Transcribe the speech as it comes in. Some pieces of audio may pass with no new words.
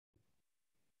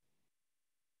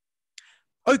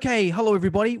Okay, hello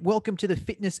everybody. Welcome to the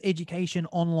Fitness Education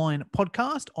Online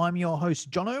podcast. I'm your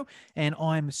host, Jono, and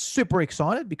I'm super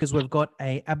excited because we've got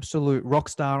an absolute rock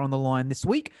star on the line this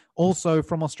week, also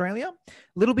from Australia. A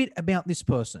little bit about this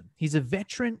person. He's a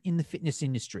veteran in the fitness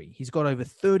industry. He's got over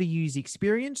 30 years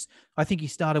experience. I think he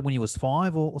started when he was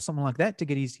 5 or something like that to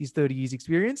get his 30 years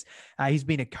experience. He's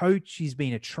been a coach, he's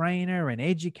been a trainer, an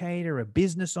educator, a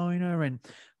business owner, and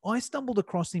I stumbled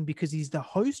across him because he's the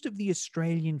host of the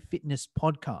Australian Fitness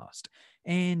Podcast.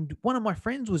 And one of my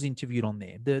friends was interviewed on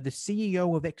there, the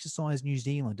CEO of Exercise New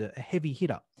Zealand, a heavy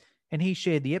hitter. And he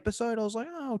shared the episode. I was like,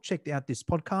 oh, I'll check out this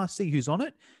podcast, see who's on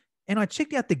it. And I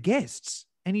checked out the guests.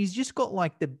 And he's just got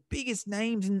like the biggest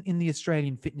names in the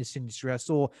Australian fitness industry. I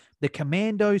saw the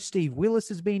Commando, Steve Willis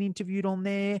has been interviewed on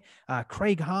there.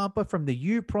 Craig Harper from the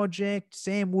U Project,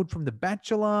 Sam Wood from the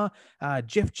Bachelor,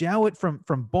 Geoff Jawett from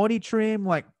Bodytrim.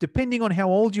 Like, depending on how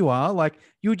old you are, like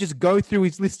you would just go through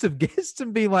his list of guests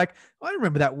and be like, I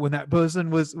remember that when that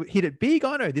person was hit it big.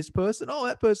 I know this person. Oh,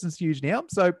 that person's huge now.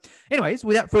 So anyways,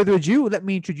 without further ado, let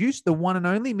me introduce the one and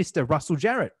only Mr. Russell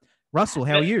Jarrett. Russell,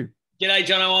 how are you? G'day,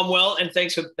 Jono. I'm well, and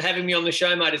thanks for having me on the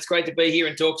show, mate. It's great to be here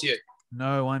and talk to you.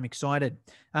 No, I'm excited.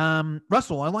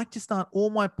 Russell, I like to start all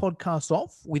my podcasts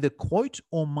off with a quote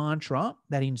or mantra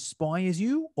that inspires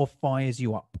you or fires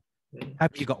you up. Have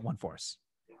you got one for us?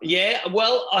 Yeah,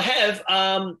 well, I have.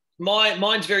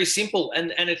 Mine's very simple,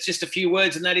 and it's just a few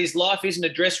words, and that is life isn't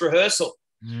a dress rehearsal.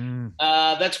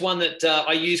 That's one that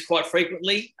I use quite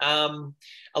frequently.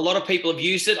 A lot of people have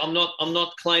used it. I'm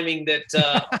not claiming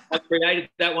that I created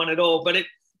that one at all, but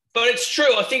it's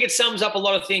true. I think it sums up a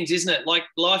lot of things, isn't it? Like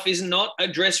life is not a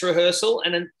dress rehearsal,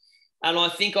 and I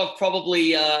think I've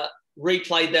probably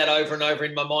replayed that over and over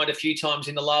in my mind a few times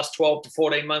in the last 12 to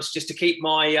 14 months, just to keep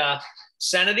my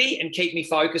sanity and keep me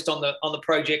focused on the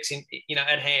projects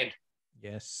at hand.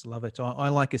 Yes, love it. I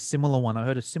like a similar one. I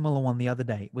heard a similar one the other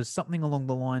day. It was something along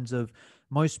the lines of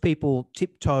most people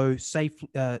tiptoe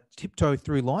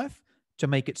through life to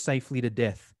make it safely to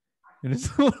death. And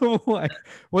it's sort of like,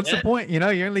 what's the point? You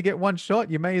only get one shot.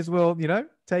 You may as well,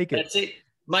 take it. That's it.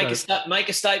 Make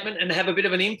a statement and have a bit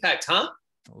of an impact, huh?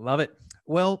 Love it.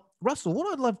 Well, Russell,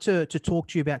 what I'd love to talk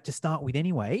to you about to start with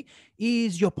anyway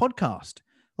is your podcast.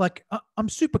 Like, I'm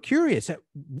super curious.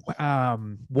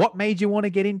 What made you want to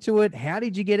get into it? How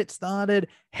did you get it started?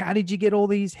 How did you get all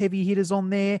these heavy hitters on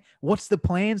there? What's the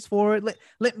plans for it?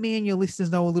 Let me and your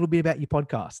listeners know a little bit about your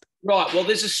podcast. Right. Well,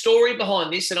 there's a story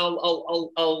behind this, and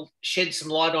I'll shed some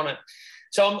light on it.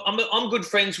 So I'm good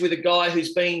friends with a guy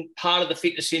who's been part of the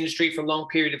fitness industry for a long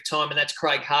period of time, and that's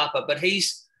Craig Harper. But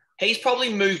he's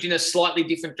probably moved in a slightly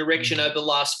different direction over the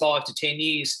last 5 to 10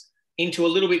 years into a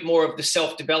little bit more of the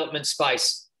self-development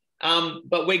space.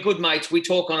 But we're good mates. We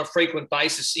talk on a frequent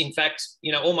basis. In fact,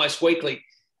 almost weekly.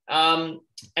 And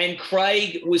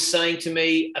Craig was saying to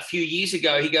me a few years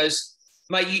ago, he goes,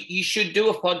 mate, you should do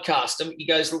a podcast. He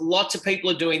goes, lots of people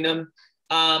are doing them.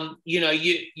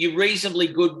 You're reasonably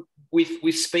good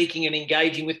with speaking and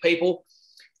engaging with people.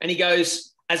 And he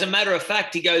goes, as a matter of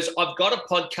fact, he goes, I've got a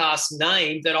podcast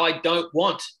name that I don't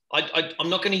want. I'm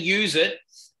not going to use it.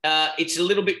 It's a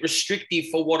little bit restrictive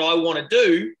for what I want to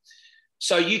do.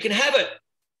 So you can have it.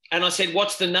 And I said,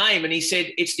 what's the name? And he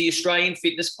said, it's the Australian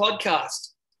Fitness Podcast.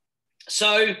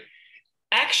 So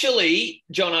actually,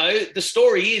 Jono, the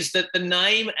story is that the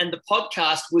name and the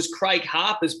podcast was Craig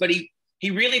Harper's, but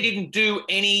he really didn't do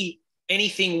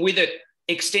anything with it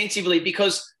extensively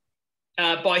because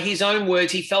by his own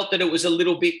words, he felt that it was a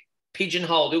little bit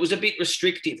pigeonholed. It was a bit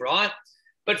restrictive, right?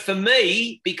 But for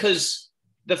me, because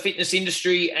the fitness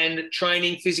industry and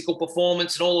training, physical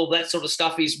performance and all of that sort of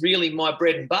stuff is really my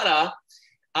bread and butter.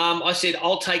 I said,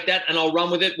 I'll take that and I'll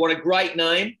run with it. What a great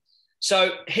name.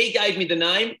 So he gave me the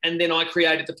name and then I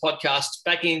created the podcast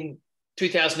back in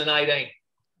 2018.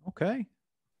 Okay.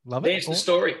 Love it. There's the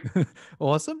story.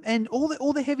 Awesome. And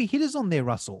all the heavy hitters on there,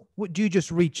 Russell, do you just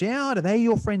reach out? Are they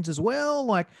your friends as well?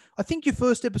 Like, I think your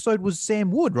first episode was Sam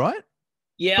Wood, right?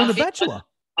 Yeah. From The Bachelor.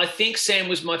 I think Sam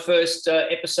was my first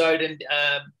episode, and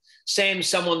Sam's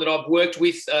someone that I've worked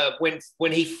with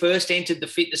when he first entered the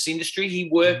fitness industry. He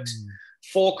worked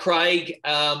for Craig.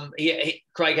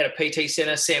 Craig had a PT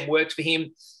center. Sam worked for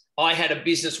him. I had a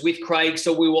business with Craig,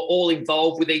 so we were all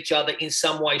involved with each other in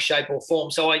some way, shape, or form.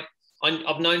 So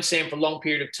I've known Sam for a long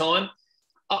period of time.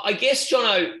 I guess,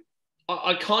 Jono,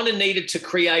 I kind of needed to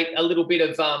create a little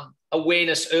bit of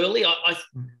awareness early.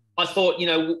 I thought,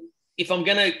 if I'm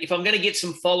gonna get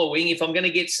some following, if I'm gonna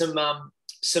get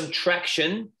some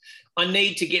traction, I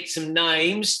need to get some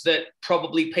names that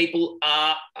probably people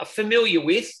are familiar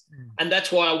with, and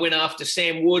that's why I went after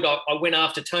Sam Wood. I went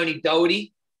after Tony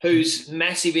Doherty who's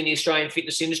massive in the Australian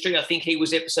fitness industry. I think he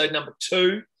was episode number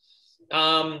 2.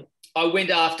 I went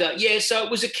after, so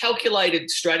it was a calculated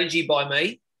strategy by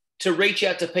me to reach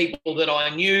out to people that I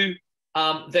knew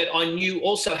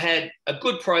also had a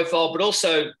good profile, but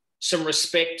also some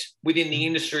respect within the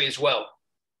industry as well.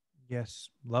 Yes,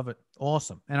 love it.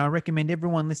 Awesome. And I recommend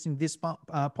everyone listening to this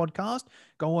podcast,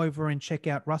 go over and check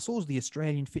out Russell's, the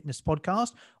Australian Fitness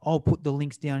Podcast. I'll put the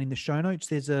links down in the show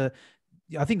notes.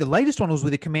 I think the latest one was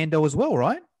with the Commando as well,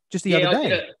 right? Just the other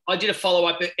day. I did a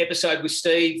follow-up episode with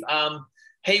Steve.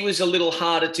 He was a little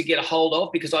harder to get a hold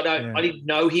of because I didn't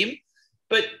know him.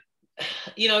 But,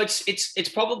 it's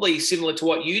probably similar to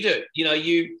what you do.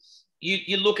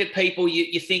 You look at people,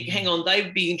 you think, hang on,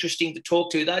 they'd be interesting to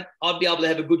talk to. I'd be able to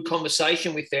have a good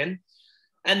conversation with them.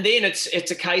 And then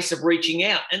it's a case of reaching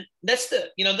out. And that's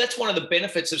one of the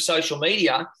benefits of social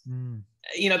media.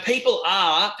 People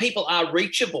are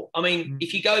reachable. I mean,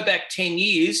 if you go back 10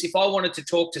 years, if I wanted to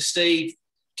talk to Steve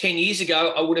 10 years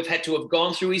ago, I would have had to have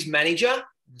gone through his manager.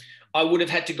 I would have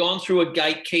had to gone through a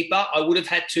gatekeeper. I would have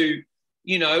had to,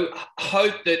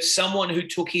 hope that someone who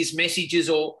took his messages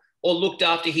or looked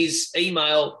after his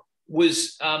email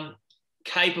was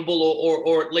capable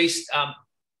or at least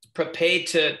prepared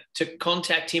to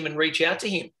contact him and reach out to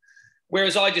him.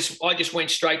 Whereas I just went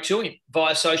straight to him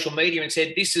via social media and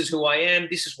said, this is who I am.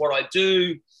 This is what I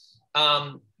do.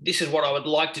 This is what I would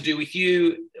like to do with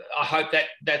you. I hope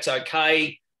that's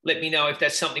okay. Let me know if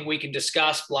that's something we can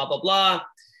discuss, blah, blah, blah.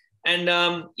 And,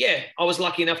 I was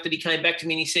lucky enough that he came back to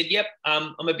me and he said, yep,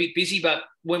 I'm a bit busy, but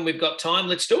when we've got time,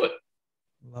 let's do it.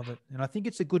 Love it. And I think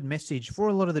it's a good message for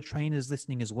a lot of the trainers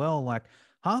listening as well. Like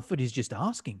half of it is just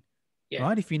asking,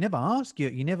 right? If you never ask,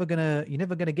 you're never gonna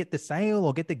get the sale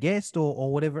or get the guest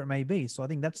or whatever it may be. So I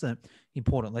think that's an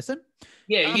important lesson.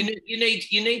 Yeah, you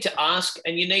need to ask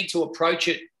and you need to approach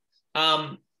it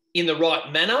in the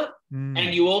right manner.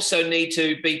 And you also need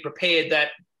to be prepared that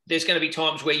there's going to be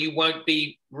times where you won't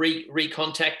be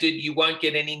recontacted. You won't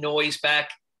get any noise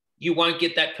back. You won't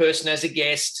get that person as a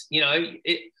guest.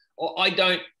 I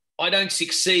don't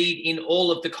succeed in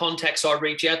all of the contacts I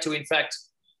reach out to. In fact,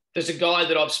 there's a guy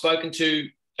that I've spoken to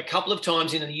a couple of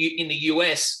times in the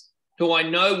US who I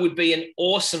know would be an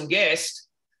awesome guest,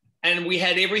 and we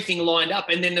had everything lined up,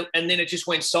 and then it just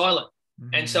went silent.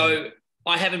 And so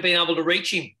I haven't been able to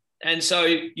reach him. And so,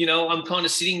 I'm kind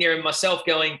of sitting there in myself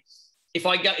going, if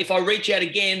I reach out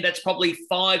again, that's probably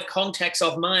 5 contacts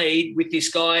I've made with this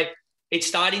guy. It's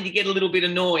starting to get a little bit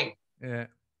annoying. Yeah.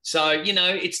 So,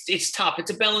 it's tough.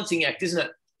 It's a balancing act, isn't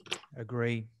it?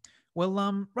 Agree.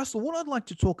 Well, Russell, what I'd like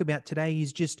to talk about today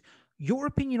is just your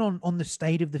opinion on the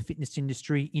state of the fitness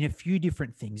industry in a few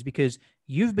different things, because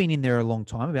you've been in there a long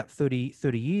time, about 30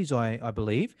 years, I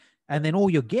believe. And then all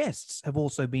your guests have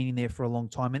also been in there for a long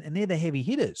time, and they're the heavy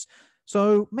hitters.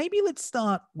 So maybe let's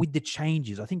start with the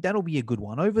changes. I think that'll be a good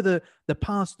one over the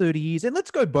past 30 years. And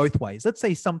let's go both ways. Let's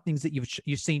say some things that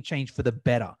you've seen change for the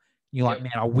better. You're like,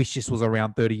 man, I wish this was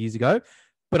around 30 years ago.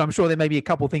 But I'm sure there may be a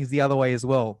couple of things the other way as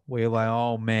well, where you're like,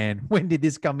 oh man, when did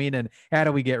this come in and how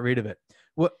do we get rid of it?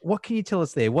 What can you tell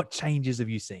us there? What changes have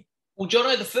you seen? Well,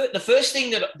 Jono, the first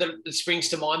thing that springs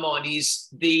to my mind is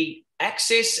the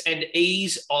access and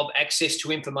ease of access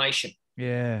to information.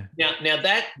 Yeah. Now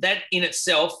that in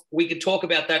itself, we could talk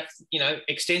about that,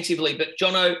 extensively. But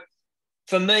Jono,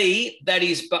 for me, that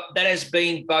has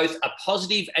been both a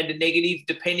positive and a negative,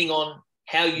 depending on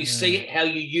how you see it, how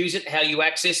you use it, how you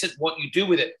access it, what you do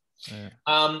with it.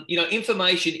 Yeah.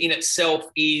 Information in itself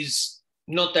is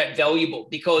not that valuable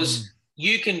because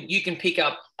you can pick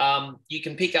up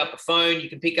a phone, you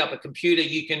can pick up a computer,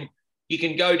 you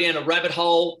can go down a rabbit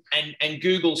hole and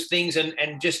Google things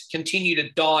and just continue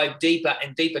to dive deeper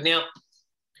and deeper. Now,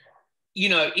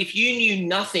 if you knew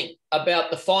nothing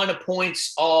about the finer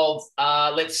points of,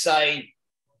 let's say,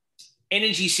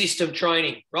 energy system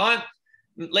training, right?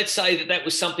 Let's say that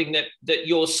was something that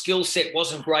your skill set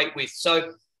wasn't great with.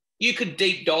 So you could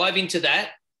deep dive into that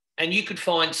and you could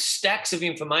find stacks of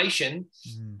information,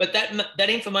 but that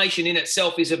information in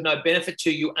itself is of no benefit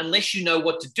to you unless you know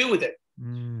what to do with it.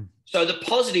 So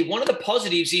one of the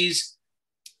positives is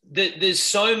that there's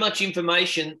so much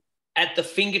information at the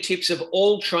fingertips of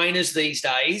all trainers these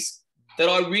days that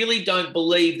I really don't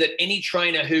believe that any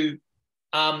trainer who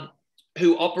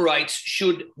operates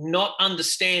should not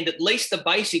understand at least the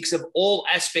basics of all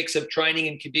aspects of training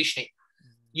and conditioning.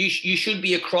 You should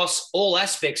be across all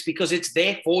aspects because it's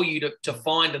there for you to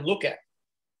find and look at.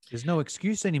 There's no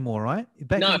excuse anymore, right?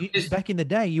 Back in the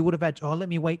day, you would have had, let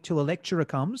me wait till a lecturer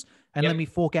comes and let me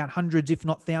fork out hundreds, if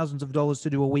not thousands of dollars to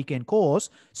do a weekend course.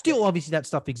 Still, obviously, that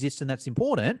stuff exists and that's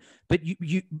important. But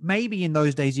you maybe in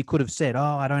those days, you could have said,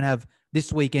 I don't have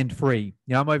this weekend free.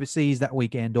 You know, I'm overseas that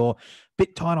weekend, or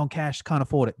bit tight on cash, can't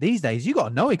afford it. These days, you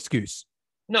got no excuse.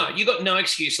 No, you got no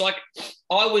excuse. Like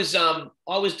I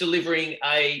was delivering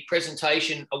a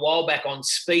presentation a while back on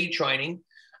speed training,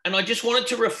 and I just wanted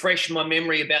to refresh my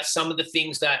memory about some of the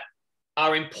things that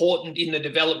are important in the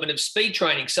development of speed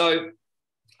training. So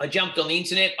I jumped on the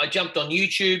internet, I jumped on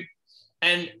YouTube,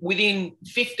 and within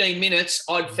 15 minutes,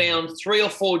 I'd found 3 or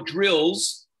 4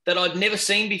 drills that I'd never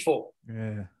seen before.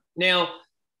 Yeah. Now,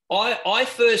 I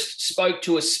first spoke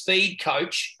to a speed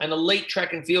coach, an elite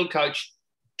track and field coach,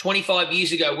 25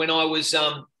 years ago when I was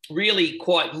really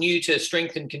quite new to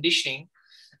strength and conditioning.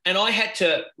 And I had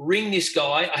to ring this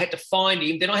guy. I had to find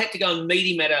him. Then I had to go and meet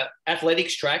him at an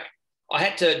athletics track. I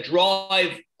had to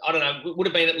drive, I don't know, it would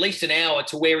have been at least an hour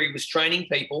to where he was training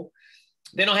people.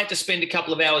 Then I had to spend a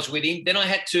couple of hours with him. Then I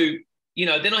had to,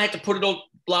 then I had to put it all,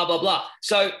 blah, blah, blah.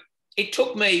 So it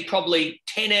took me probably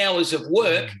 10 hours of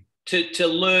work to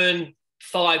learn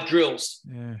 5 drills.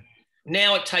 Yeah.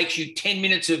 Now it takes you 10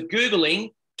 minutes of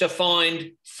Googling to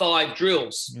find 5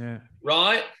 drills,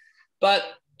 right? But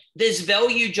there's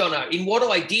value, Jono, in what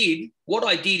I did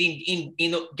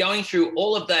in going through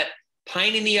all of that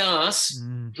pain in the ass,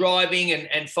 driving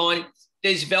and finding.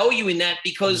 There's value in that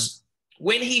because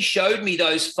when he showed me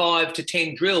those 5 to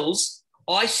 10 drills,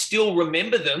 I still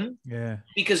remember them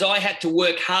because I had to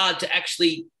work hard to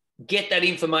actually get that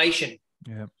information.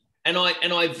 Yeah. And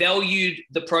I valued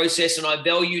the process and I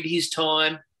valued his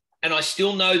time, and I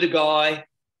still know the guy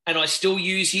and I still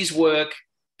use his work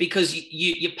because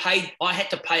you paid. I had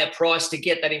to pay a price to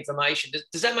get that information.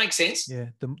 Does that make sense? Yeah.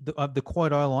 The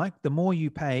quote I like: the more you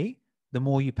pay, the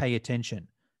more you pay attention.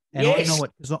 And yes. I know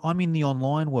it because I'm in the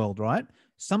online world, right?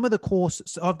 Some of the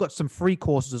courses, I've got some free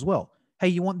courses as well. Hey,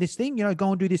 you want this thing?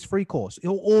 Go and do this free course.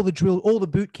 All the drill, all the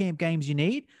boot camp games you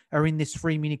need are in this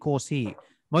free mini course here.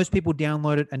 Most people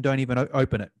download it and don't even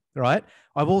open it, right?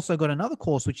 I've also got another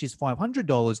course, which is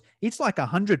 $500. It's like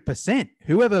 100%.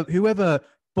 Whoever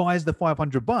buys the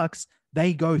 $500,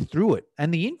 they go through it.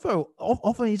 And the info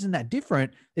often isn't that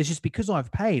different. It's just because I've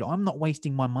paid, I'm not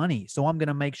wasting my money. So I'm going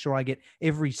to make sure I get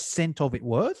every cent of it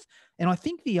worth. And I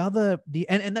think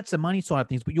and that's the money side of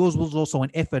things, but yours was also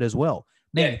an effort as well.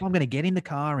 Man, if I'm going to get in the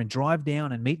car and drive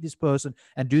down and meet this person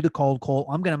and do the cold call,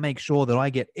 I'm going to make sure that I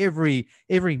get every,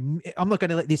 I'm not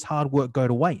going to let this hard work go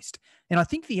to waste. And I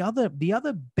think the other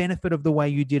benefit of the way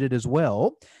you did it as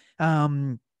well,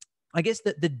 I guess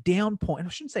that the down point, I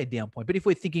shouldn't say down point, but if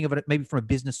we're thinking of it maybe from a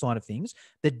business side of things,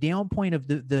 the down point of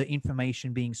the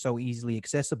information being so easily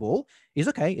accessible is,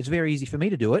 okay, it's very easy for me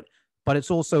to do it, but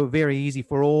it's also very easy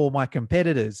for all my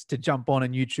competitors to jump on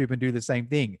YouTube and do the same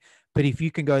thing. But if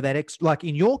you can go that like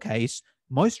in your case,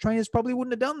 most trainers probably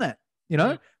wouldn't have done that,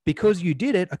 because you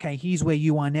did it. Okay, here's where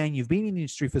you are now. And you've been in the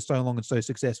industry for so long and so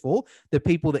successful. The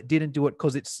people that didn't do it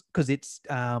because it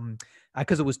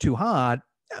was too hard,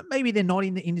 maybe they're not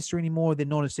in the industry anymore. They're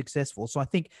not as successful. So I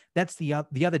think that's the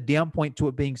other down point to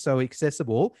it being so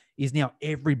accessible is now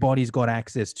everybody's got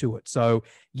access to it. So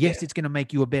yes, it's going to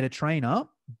make you a better trainer,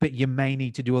 but you may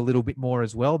need to do a little bit more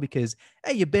as well because,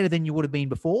 hey, you're better than you would have been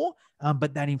before.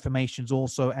 But that information is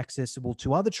also accessible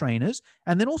to other trainers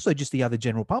and then also just the other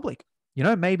general public.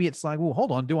 Maybe it's like, well,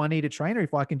 hold on, do I need a trainer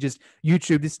if I can just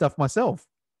YouTube this stuff myself?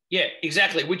 Yeah,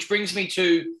 exactly. Which brings me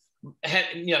to,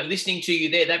 listening to you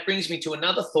there, that brings me to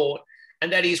another thought,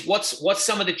 and that is what's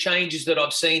some of the changes that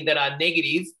I've seen that are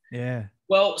negative. Yeah.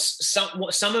 Well,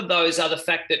 some of those are the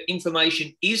fact that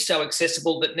information is so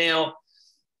accessible that now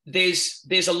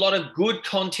there's a lot of good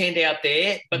content out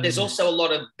there, but there's also a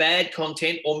lot of bad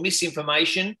content or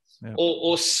misinformation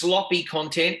or sloppy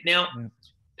content. Now,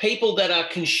 people that are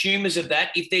consumers of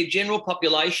that, if they're general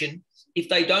population, if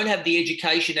they don't have the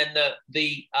education and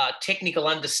the technical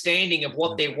understanding of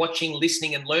what they're watching,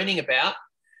 listening, and learning about,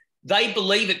 they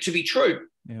believe it to be true.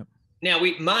 Yeah. Now,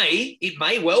 it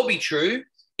may well be true.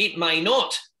 It may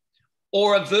not.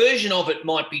 Or a version of it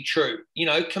might be true,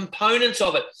 components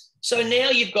of it. So now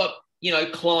you've got,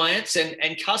 clients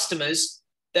and customers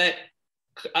that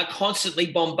are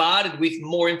constantly bombarded with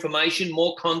more information,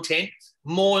 more content,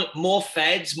 more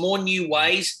fads, more new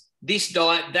ways, this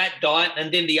diet, that diet,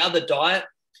 and then the other diet.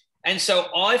 And so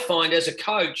I find as a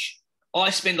coach, I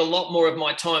spend a lot more of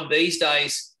my time these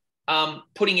days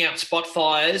putting out spot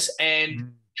fires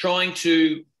and trying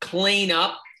to clean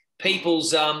up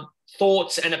people's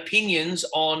thoughts and opinions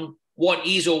on what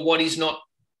is or what is not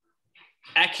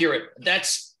accurate.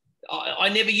 I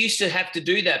never used to have to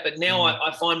do that, but now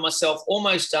I find myself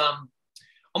almost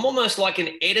I'm almost like an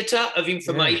editor of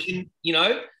information.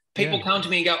 People come to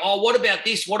me and go, oh, what about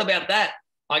this? What about that?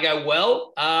 I go,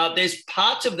 well, there's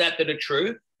parts of that are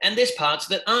true and there's parts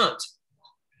that aren't.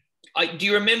 do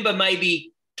you remember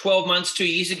maybe 12 months, 2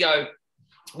 years ago,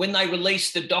 when they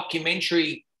released the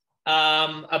documentary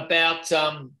about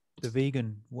the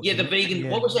vegan? The vegan.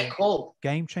 What was that called?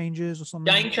 Game Changers or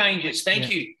something? Game Changers.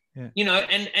 Thank you. Yeah. You know,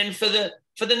 and for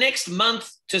the next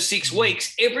month to 6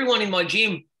 weeks, everyone in my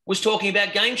gym was talking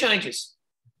about Game Changers.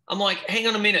 I'm like, hang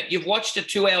on a minute, you've watched a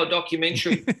 2-hour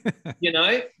documentary. You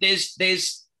know, there's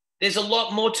a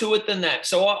lot more to it than that.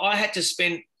 So I had to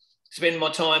spend my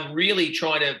time really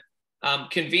trying to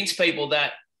convince people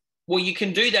that, well, you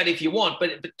can do that if you want,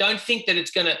 but don't think that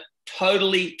it's going to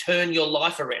totally turn your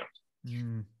life around.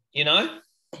 You know?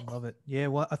 Love it. Yeah,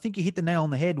 well, I think you hit the nail on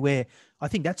the head where I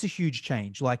think that's a huge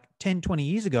change. Like 10, 20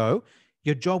 years ago,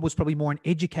 your job was probably more an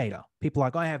educator. People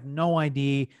like, I have no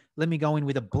idea. Let me go in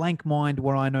with a blank mind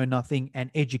where I know nothing and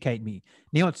educate me.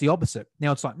 Now it's the opposite.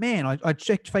 Now it's like, man, I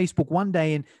checked Facebook one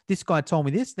day and this guy told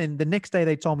me this. Then the next day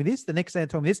they told me this. The next day they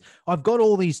told me this. I've got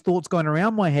all these thoughts going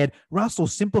around my head. Russell,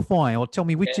 simplify or tell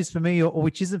me which is for me or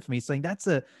which isn't for me. Saying that's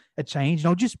a change. And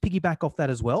I'll just piggyback off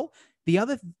that as well.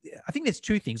 I think there's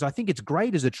two things. I think it's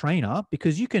great as a trainer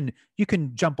because you can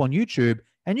jump on YouTube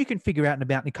and you can figure out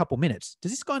in a couple minutes,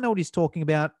 does this guy know what he's talking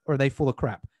about or are they full of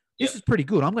crap? This is pretty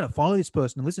good. I'm going to follow this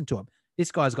person and listen to him.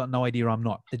 This guy's got no idea I'm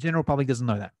not. The general public doesn't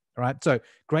know that. All right. So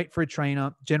great for a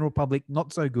trainer, general public,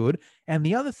 not so good. And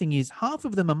the other thing is half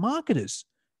of them are marketers.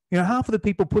 You know, half of the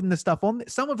people putting the stuff on,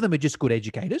 some of them are just good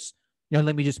educators. You know,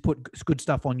 let me just put good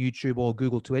stuff on YouTube or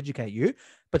Google to educate you.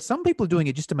 But some people are doing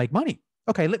it just to make money.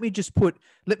 Okay, let me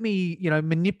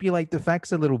manipulate the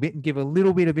facts a little bit and give a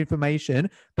little bit of information.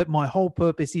 But my whole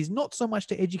purpose is not so much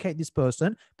to educate this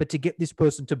person, but to get this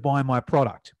person to buy my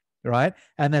product, right?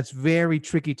 And that's very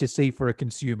tricky to see for a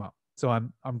consumer. So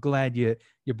I'm glad you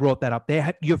brought that up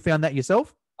there. You found that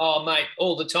yourself? Oh, mate,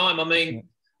 all the time. I mean,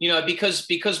 you know, because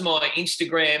my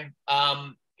Instagram,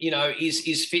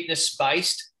 is fitness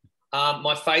based.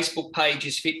 My Facebook page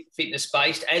is fitness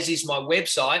based, as is my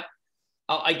website.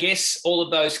 I guess all of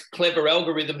those clever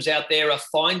algorithms out there are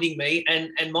finding me,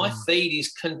 and my feed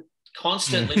is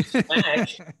constantly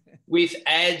smashed with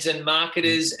ads and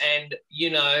marketers, and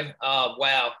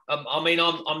wow. I mean,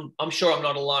 I'm sure I'm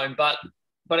not alone, but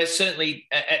it's certainly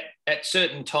at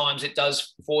certain times it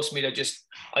does force me to I just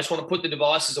want to put the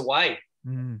devices away.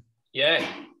 Yeah.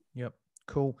 Yep.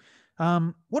 Cool.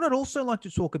 What I'd also like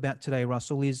to talk about today,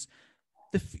 Russell, is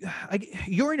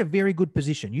you're in a very good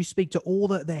position. You speak to all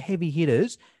the heavy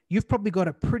hitters. You've probably got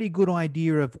a pretty good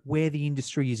idea of where the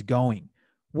industry is going.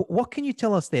 What can you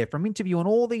tell us there from interviewing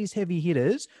all these heavy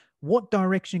hitters? What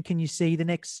direction can you see the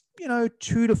next,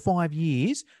 2 to 5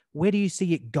 years? Where do you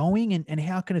see it going, and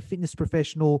how can a fitness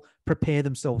professional prepare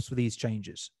themselves for these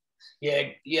changes? Yeah.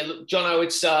 Look, Jono,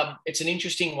 it's an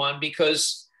interesting one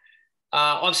because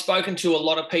I've spoken to a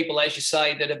lot of people, as you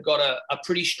say, that have got a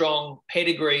pretty strong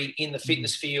pedigree in the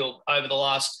fitness field over the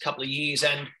last couple of years.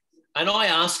 And I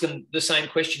ask them the same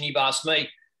question you've asked me.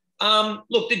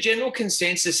 Look, the general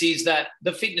consensus is that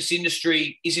the fitness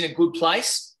industry is in a good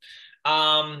place.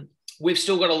 We've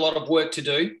still got a lot of work to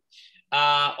do.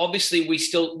 Obviously,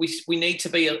 we need to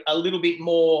be a little bit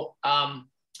more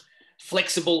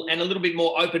flexible and a little bit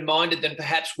more open-minded than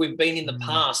perhaps we've been in the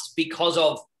past because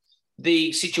of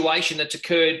the situation that's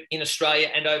occurred in Australia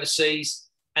and overseas,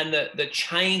 and the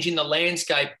change in the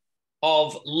landscape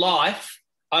of life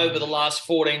over the last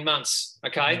 14 months,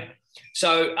 okay?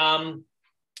 So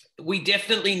we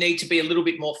definitely need to be a little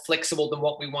bit more flexible than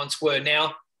what we once were.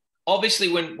 Now,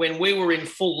 obviously, when we were in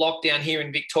full lockdown here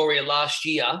in Victoria last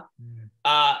year,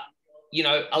 a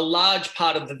large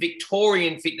part of the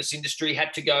Victorian fitness industry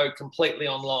had to go completely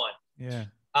online. Yeah.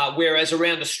 Whereas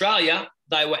around Australia,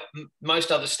 most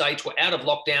other states were out of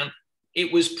lockdown.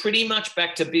 It was pretty much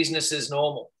back to business as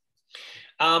normal.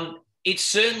 It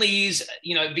certainly is,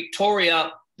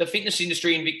 Victoria, the fitness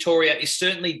industry in Victoria is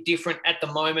certainly different at the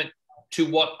moment to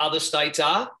what other states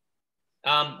are.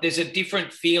 There's a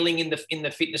different feeling in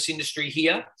the fitness industry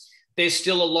here. There's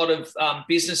still a lot of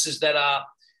businesses that are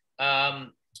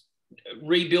in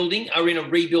a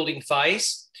rebuilding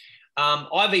phase.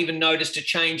 I've even noticed a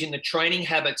change in the training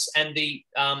habits and the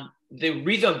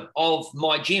rhythm of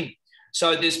my gym.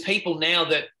 So there's people now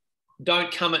that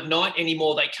don't come at night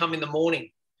anymore. They come in the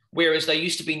morning, whereas they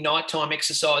used to be nighttime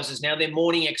exercises. Now they're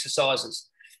morning exercises.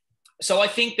 So I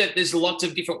think that there's lots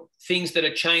of different things that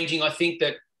are changing. I think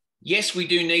that, yes, we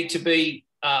do need to be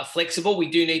flexible. We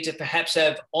do need to perhaps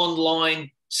have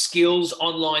online skills,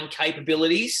 online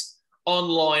capabilities,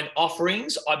 online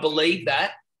offerings. I believe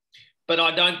that, but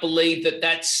I don't believe that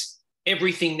that's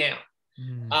everything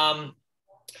now.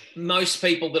 Most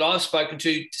people that I've spoken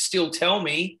to still tell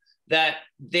me that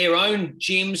their own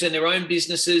gyms and their own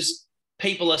businesses,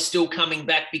 people are still coming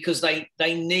back because they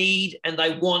need and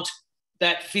they want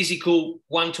that physical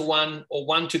one-to-one or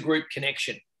one-to-group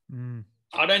connection.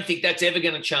 I don't think that's ever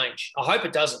going to change. I hope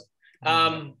it doesn't.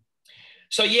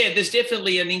 So, yeah, there's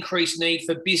definitely an increased need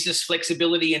for business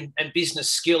flexibility and business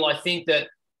skill. I think that,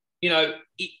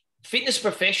 fitness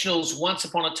professionals once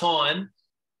upon a time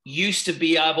used to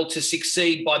be able to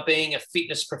succeed by being a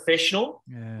fitness professional.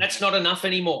 Yeah. That's not enough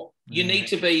anymore. You need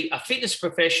to be a fitness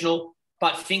professional,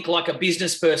 but think like a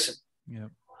business person. Yeah.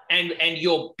 And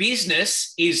your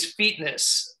business is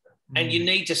fitness, and you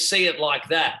need to see it like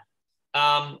that.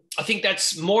 I think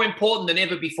that's more important than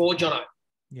ever before, Jono.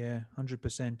 Yeah,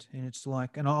 100%. And it's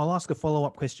like, and I'll ask a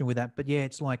follow-up question with that, but yeah,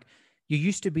 it's like you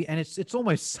used to be, and it's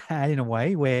almost sad in a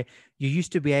way where you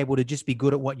used to be able to just be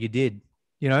good at what you did.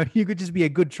 You could just be a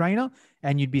good trainer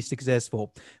and you'd be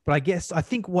successful. But I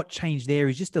think what changed there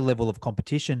is just a level of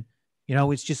competition.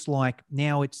 It's just like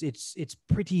now it's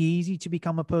pretty easy to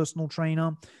become a personal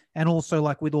trainer. And also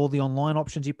like with all the online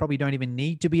options, you probably don't even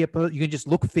need to be you can just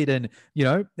look fit and,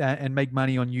 and make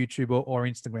money on YouTube or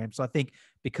Instagram. So I think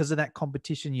because of that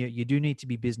competition, you do need to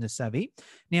be business savvy.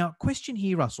 Now, question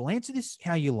here, Russell, answer this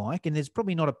how you like. And there's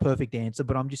probably not a perfect answer,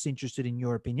 but I'm just interested in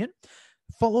your opinion.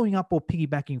 Following up or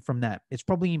piggybacking from that, it's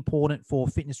probably important for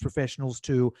fitness professionals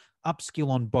to upskill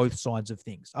on both sides of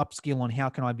things. Upskill on how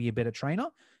can I be a better trainer,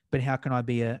 but how can I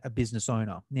be a business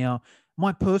owner? Now,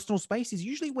 my personal space is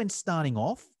usually when starting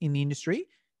off in the industry,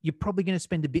 you're probably going to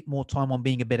spend a bit more time on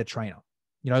being a better trainer,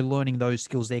 learning those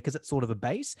skills there because it's sort of a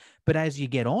base. But as you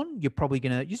get on, you're always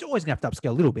going to have to upscale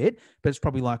a little bit, but it's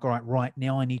probably like, all right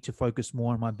now I need to focus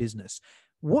more on my business.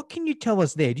 What can you tell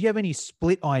us there? Do you have any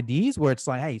split ideas where it's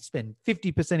like, hey, spend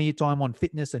 50% of your time on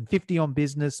fitness and 50 on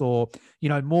business, or,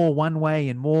 more one way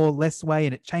and more less way,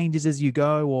 and it changes as you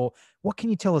go? Or what can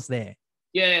you tell us there?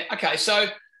 Yeah. Okay. So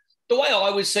the way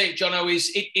I would see it, Jono,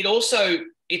 is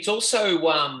it's also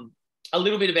a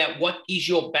little bit about what is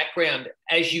your background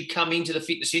as you come into the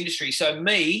fitness industry. So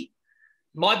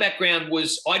my background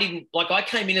was, I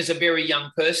came in as a very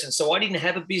young person, so I didn't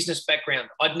have a business background.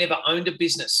 I'd never owned a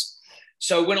business.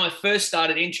 So when I first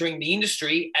started entering the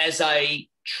industry as a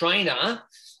trainer,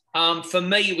 for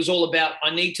me, it was all about, I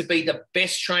need to be the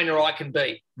best trainer I can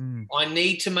be. I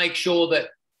need to make sure that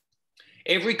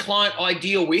every client I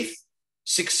deal with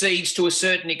succeeds to a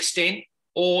certain extent,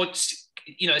 or,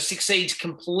 succeeds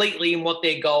completely in what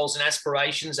their goals and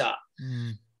aspirations are.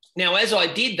 Now, as I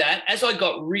did that, as I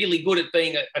got really good at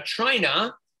being a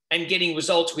trainer and getting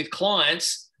results with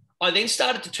clients, I then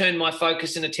started to turn my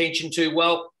focus and attention to,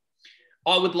 well,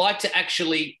 I would like to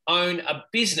actually own a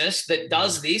business that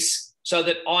does this so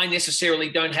that I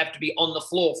necessarily don't have to be on the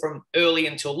floor from early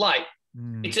until late.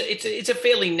 It's a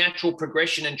fairly natural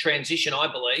progression and transition,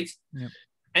 I believe. Yep.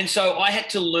 And so I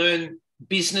had to learn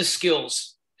business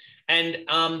skills. And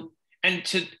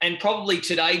probably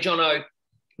today, Jono,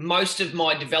 most of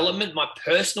my development, my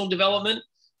personal development,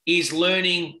 is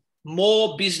learning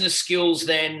more business skills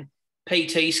than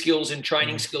PT skills and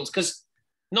training skills. Because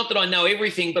not that I know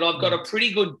everything, but I've got a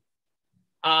pretty good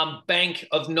bank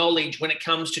of knowledge when it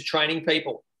comes to training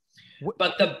people.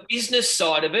 But the business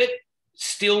side of it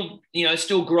still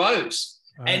grows.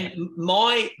 And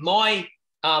my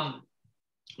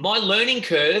learning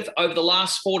curve over the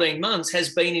last 14 months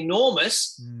has been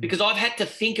enormous because I've had to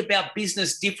think about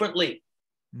business differently.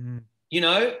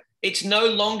 It's no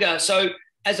longer, so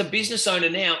as a business owner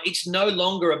now, it's no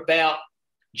longer about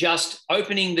just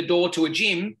opening the door to a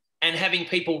gym and having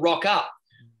people rock up.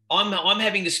 I'm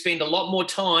having to spend a lot more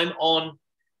time on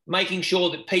making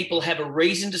sure that people have a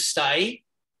reason to stay,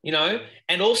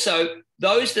 and also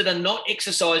those that are not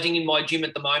exercising in my gym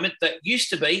at the moment that used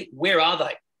to be, where are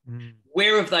they?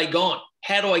 Where have they gone?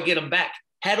 How do I get them back?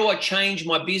 How do I change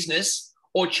my business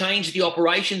or change the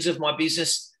operations of my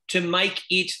business to make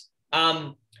it,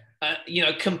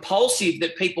 compulsive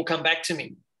that people come back to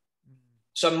me?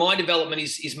 So my development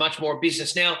is much more a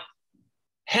business. Now,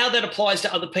 how that applies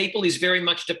to other people is very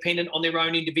much dependent on their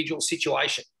own individual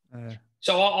situation.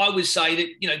 So I would say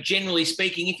that, generally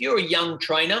speaking, if you're a young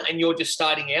trainer and you're just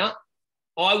starting out,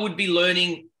 I would be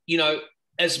learning,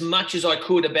 as much as I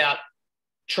could about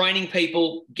training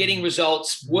people, getting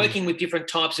results, working with different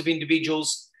types of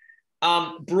individuals,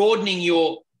 broadening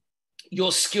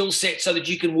your skill set so that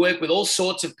you can work with all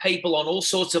sorts of people on all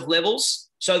sorts of levels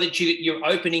so that you're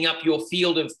opening up your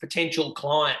field of potential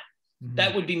client.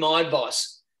 That would be my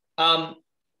advice.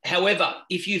 However,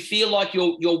 if you feel like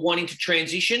you're wanting to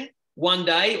transition one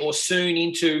day or soon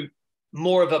into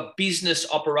more of a business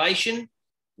operation,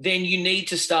 then you need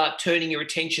to start turning your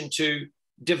attention to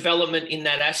development in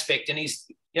that aspect. And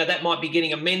that might be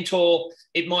getting a mentor.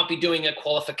 It might be doing a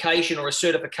qualification or a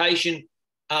certification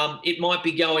It might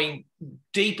be going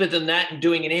deeper than that and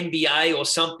doing an MBA or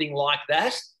something like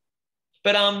that.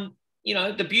 But,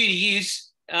 the beauty is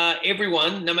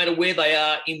everyone, no matter where they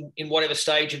are in whatever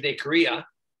stage of their career,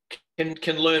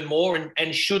 can learn more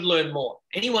and should learn more.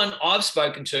 Anyone I've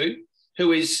spoken to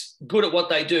who is good at what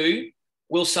they do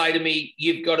will say to me,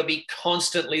 you've got to be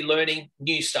constantly learning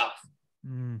new stuff.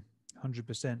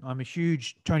 100%. I'm a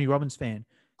huge Tony Robbins fan,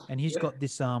 and he's got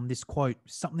this this quote,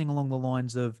 something along the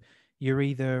lines of, you're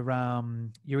either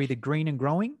green and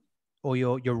growing, or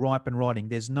you're ripe and rotting.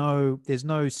 There's no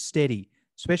steady,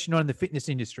 especially not in the fitness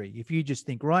industry. If you just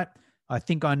think, right, I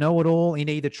think I know it all in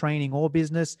either training or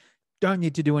business, don't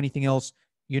need to do anything else,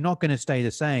 you're not going to stay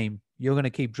the same. You're going to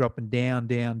keep dropping down,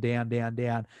 down, down, down,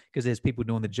 down, because there's people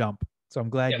doing the jump. So I'm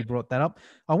glad you brought that up.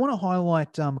 I want to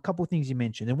highlight a couple of things you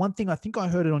mentioned. And one thing, I think I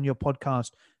heard it on your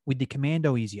podcast with the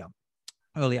Commando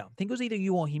earlier. I think it was either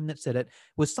you or him that said it,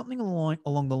 was something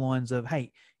along the lines of,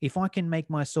 hey, if I can make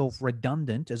myself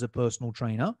redundant as a personal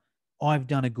trainer, I've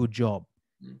done a good job.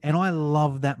 And I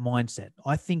love that mindset.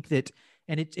 I think that,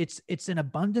 and it's an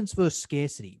abundance versus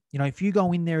scarcity. If you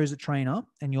go in there as a trainer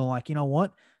and you're like, you know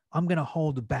what, I'm going to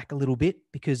hold it back a little bit,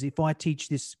 because if I teach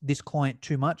this client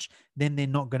too much, then they're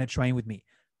not going to train with me.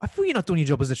 I feel you're not doing your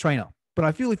job as a trainer, but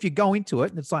I feel if you go into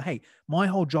it and it's like, hey, my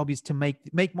whole job is to make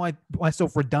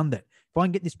myself redundant. If I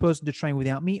can get this person to train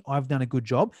without me, I've done a good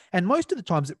job. And most of the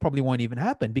times it probably won't even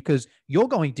happen, because you're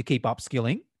going to keep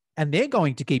upskilling and they're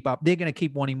going to keep up. They're going to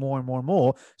keep wanting more and more and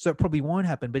more. So it probably won't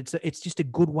happen, but it's just a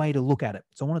good way to look at it.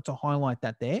 So I wanted to highlight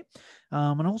that there.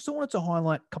 And I also wanted to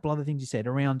highlight a couple other things you said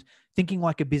around thinking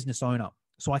like a business owner.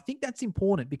 So I think that's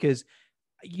important, because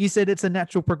you said it's a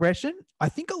natural progression. I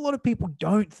think a lot of people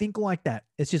don't think like that.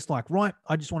 It's just like, right,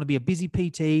 I just want to be a busy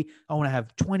PT. I want to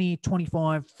have 20,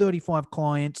 25, 35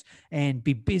 clients and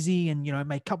be busy and,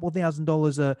 make a couple of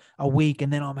 $1,000s a week.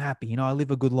 And then I'm happy. I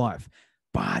live a good life.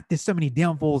 But there's so many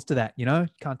downfalls to that. You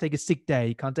can't take a sick day.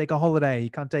 You can't take a holiday. You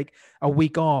can't take a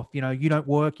week off. You don't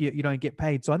work. You don't get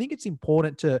paid. So I think it's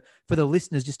important for the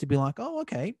listeners just to be like, oh,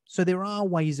 okay. So there are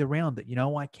ways around it.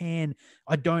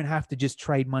 I don't have to just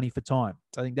trade money for time.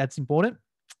 So I think that's important.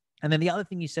 And then the other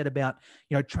thing you said about,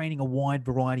 training a wide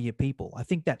variety of people. I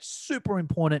think that's super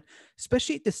important,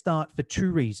 especially at the start, for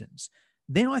two reasons.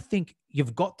 Then I think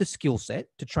you've got the skill set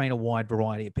to train a wide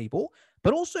variety of people,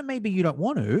 but also maybe you don't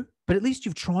want to, but at least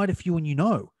you've tried a few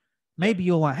and maybe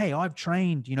you're like, hey, I've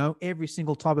trained, every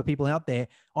single type of people out there.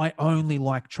 I only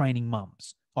like training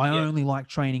mums. I only like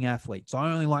training athletes.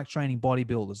 I only like training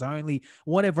bodybuilders. I only,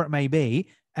 whatever it may be.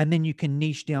 And then you can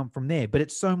niche down from there. But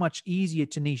it's so much easier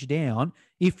to niche down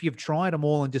if you've tried them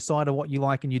all and decided what you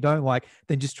like and you don't like,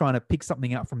 than just trying to pick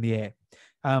something out from the air.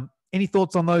 Any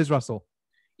thoughts on those, Russell?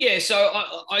 Yeah, so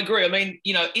I agree. I mean,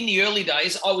 in the early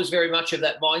days, I was very much of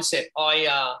that mindset.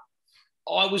 I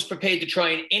was prepared to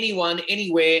train anyone,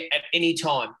 anywhere, at any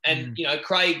time. And,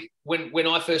 Craig, when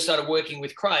I first started working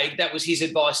with Craig, that was his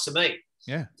advice to me.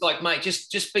 Yeah. It's like, mate,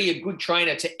 just be a good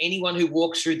trainer to anyone who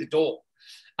walks through the door.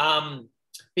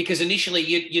 Because initially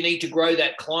you need to grow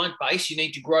that client base. You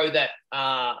need to grow that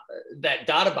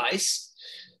database.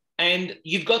 And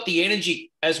you've got the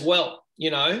energy as well,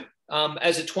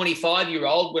 as a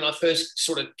 25-year-old, when I first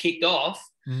sort of kicked off,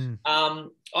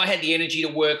 I had the energy to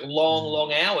work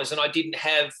long hours, and I didn't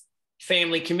have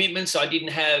family commitments. I didn't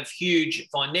have huge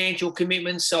financial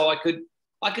commitments, so I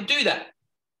could do that.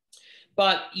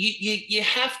 But you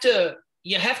have to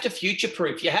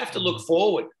future-proof. You have to look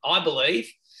forward, I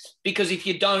believe, because if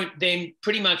you don't, then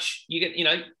pretty much you get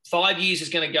 5 years is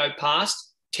going to go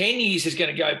past, 10 years is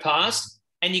going to go past.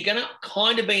 And you're going to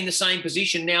kind of be in the same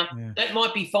position. Now, that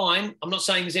might be fine. I'm not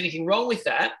saying there's anything wrong with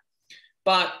that.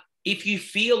 But if you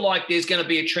feel like there's going to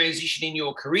be a transition in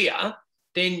your career,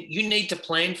 then you need to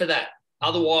plan for that.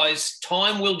 Otherwise,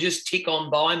 time will just tick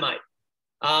on by, mate.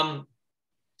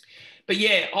 But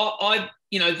yeah, I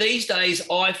these days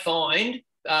I find,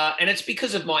 and it's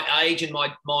because of my age and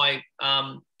my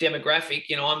demographic,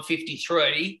 I'm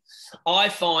 53, I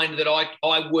find that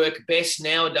I work best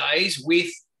nowadays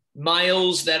with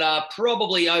males that are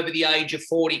probably over the age of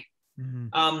 40.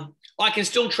 I can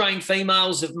still train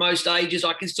females of most ages.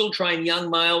 I can still train young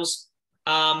males.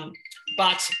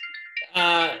 But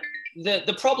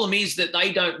the problem is that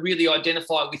they don't really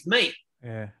identify with me.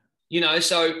 Yeah.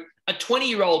 So a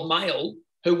 20-year-old male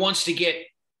who wants to get,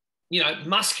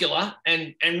 muscular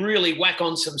and really whack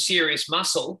on some serious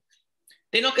muscle,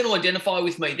 they're not going to identify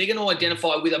with me. They're going to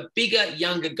identify with a bigger,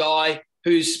 younger guy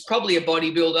who's probably a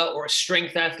bodybuilder or a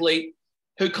strength athlete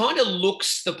who kind of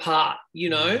looks the part,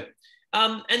 and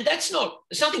there's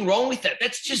nothing wrong with that.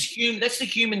 That's just human. That's the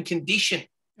human condition.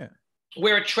 Yeah.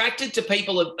 we're attracted to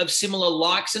people of similar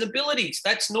likes and abilities.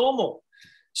 That's normal.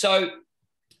 So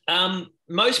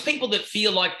most people that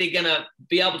feel like they're going to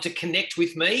be able to connect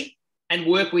with me and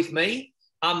work with me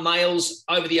are males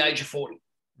over the age of 40.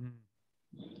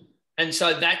 And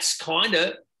so that's kind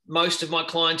of most of my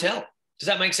clientele. Does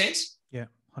that make sense? Yeah,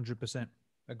 100%.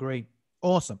 Agree.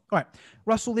 Awesome. All right,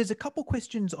 Russell, there's a couple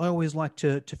questions I always like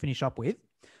to finish up with.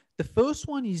 The first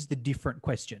one is the different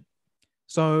question.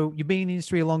 So you've been in the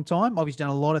industry a long time, obviously done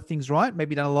a lot of things right,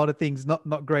 maybe done a lot of things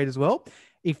not great as well.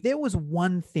 If there was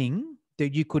one thing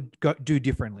that you could do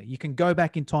differently, you can go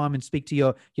back in time and speak to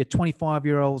your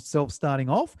 25-year-old self starting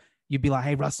off, you'd be like,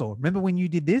 hey, Russell, remember when you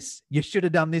did this? You should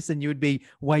have done this and you would be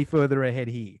way further ahead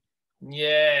here.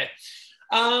 Yeah.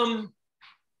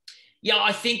 Yeah,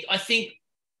 I think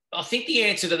the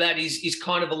answer to that is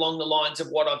kind of along the lines of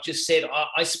what I've just said.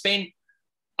 I think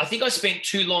I spent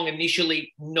too long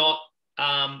initially not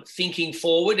thinking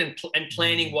forward and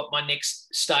planning what my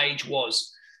next stage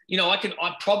was. You know,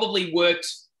 I probably worked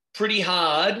pretty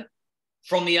hard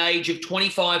from the age of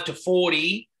 25 to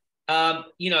 40,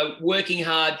 you know, working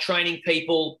hard, training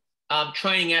people,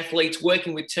 training athletes,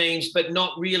 working with teams, but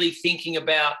not really thinking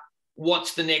about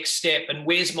what's the next step and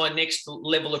where's my next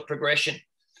level of progression.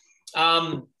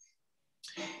 And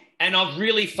I've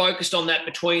really focused on that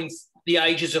between the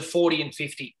ages of 40 and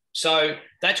 50. So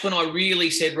that's when I really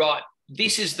said, right,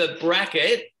 this is the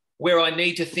bracket where I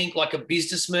need to think like a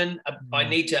businessman. I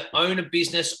need to own a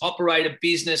business, operate a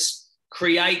business,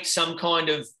 create some kind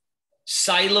of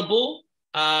saleable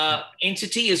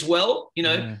entity as well, you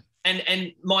know,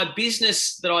 and my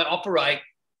business that I operate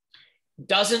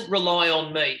doesn't rely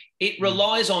on me. It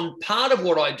relies on part of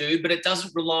what I do, but it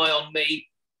doesn't rely on me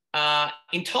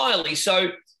entirely.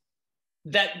 So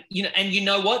that, you know, and you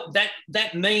know what,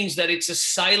 that means that it's a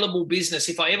saleable business.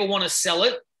 If I ever want to sell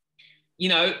it, you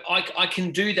know, I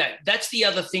can do that. That's the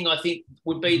other thing I think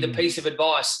would be the piece of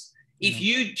advice. If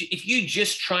you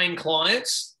just train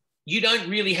clients, you don't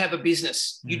really have a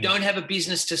business. You don't have a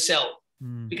business to sell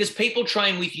because people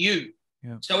train with you.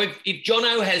 Yeah. So if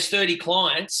Jono has 30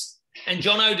 clients and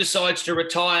Jono decides to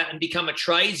retire and become a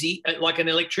tradesy, like an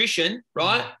electrician,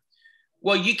 right?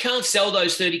 Well, you can't sell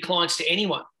those 30 clients to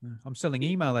anyone. I'm selling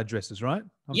email addresses, right?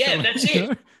 That's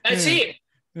it. That's it.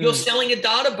 You're selling a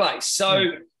database. So,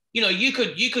 you know, you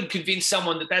could convince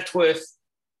someone that that's worth,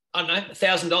 I don't know,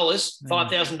 $1,000,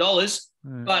 $5,000,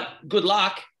 but good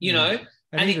luck, you know.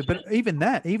 But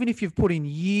even if you've put in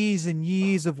years and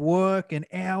years of work and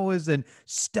hours and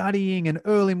studying and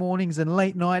early mornings and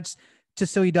late nights to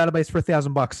sell your database for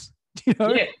 $1,000, you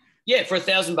know? Yeah, for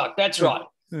 $1,000. That's right.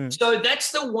 Yeah. So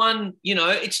that's the one, you know,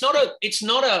 it's not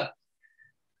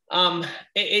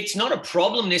a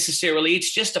problem necessarily.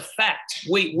 It's just a fact.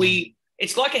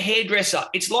 It's like a hairdresser.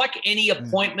 It's like any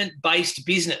appointment-based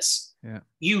business. Yeah.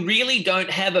 You really don't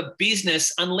have a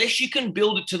business unless you can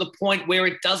build it to the point where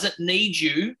it doesn't need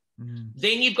you.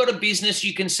 Then you've got a business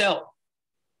you can sell.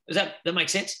 Does that make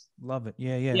sense? Love it.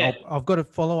 Yeah. I've got a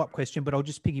follow-up question, but I'll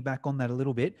just piggyback on that a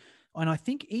little bit. And I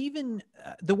think even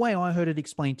the way I heard it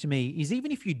explained to me is even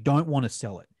if you don't want to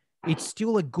sell it, it's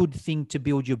still a good thing to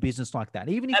build your business like that.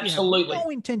 Even if you have no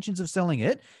intentions of selling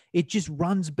it, it just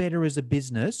runs better as a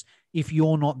business if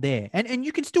you're not there. And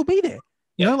you can still be there.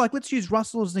 You know, like let's use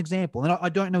Russell as an example. And I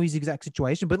don't know his exact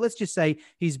situation, but let's just say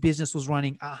his business was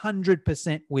running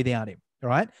 100% without him. All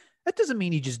right. That doesn't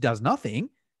mean he just does nothing.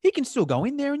 He can still go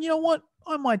in there and you know what?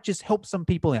 I might just help some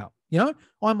people out. You know,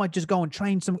 I might just go and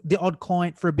train the odd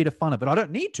client for a bit of fun of it. I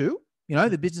don't need to, you know,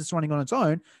 the business is running on its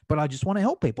own, but I just want to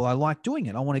help people. I like doing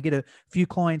it. I want to get a few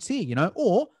clients here, you know,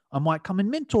 or I might come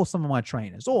and mentor some of my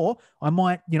trainers, or I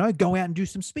might, you know, go out and do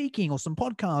some speaking or some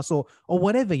podcasts or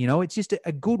whatever, you know. It's just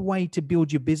a good way to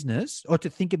build your business or to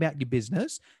think about your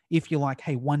business if you're like,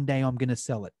 hey, one day I'm going to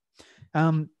sell it.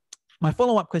 My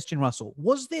follow-up question, Russell,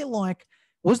 was there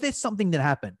something that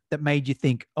happened that made you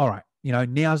think, all right, you know,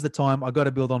 now's the time. I got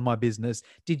to build on my business.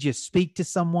 Did you speak to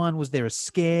someone? Was there a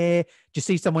scare? Did you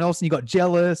see someone else and you got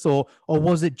jealous, or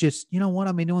was it just, you know what,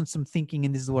 I've been doing some thinking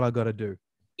and this is what I got to do?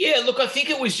 Yeah, look, I think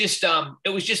it was just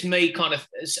me kind of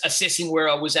assessing where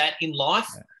I was at in life.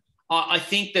 Yeah. I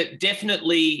think that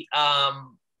definitely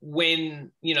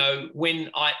when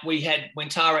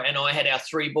Tara and I had our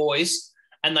three boys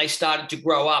and they started to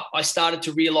grow up, I started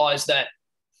to realize that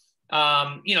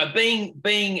you know,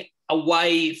 being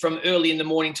away from early in the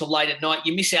morning till late at night,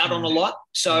 you miss out on a lot.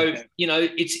 So, you know,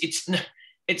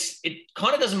 it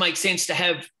kind of doesn't make sense to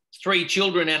have three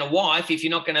children and a wife if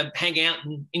you're not going to hang out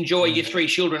and enjoy your three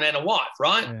children and a wife,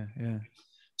 right? Yeah.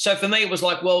 So for me, it was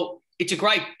like, well, it's a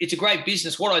great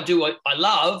business. What I do, I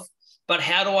love, but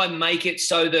how do I make it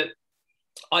so that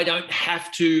I don't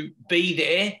have to be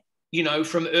there, you know,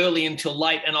 from early until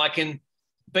late, and I can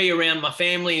be around my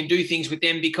family and do things with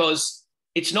them, because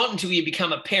it's not until you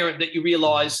become a parent that you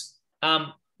realise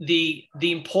the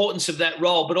importance of that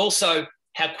role, but also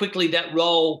how quickly that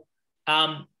role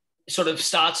sort of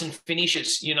starts and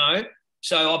finishes, you know.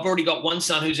 So I've already got one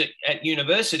son who's at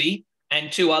university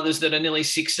and two others that are nearly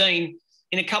 16.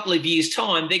 In a couple of years'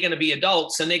 time, they're going to be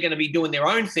adults and they're going to be doing their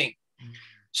own thing.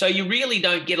 So you really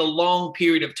don't get a long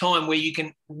period of time where you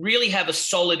can really have a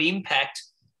solid impact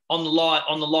on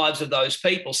the lives of those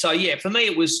people. So, yeah, for me,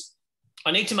 it was,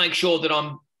 I need to make sure that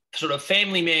I'm sort of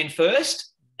family man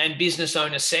first and business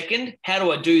owner second. How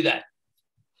do I do that?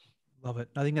 Love it.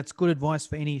 I think that's good advice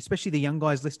for any, especially the young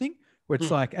guys listening, where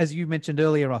it's like, as you mentioned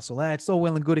earlier, Russell, it's all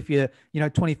well and good if you're,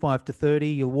 25 to 30,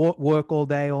 you'll work all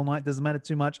day, all night, doesn't matter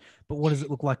too much, but what does it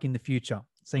look like in the future?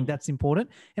 Saying that's important.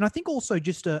 And I think also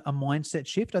just a mindset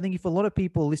shift. I think if a lot of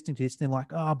people are listening to this, they're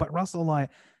like, oh, but Russell, I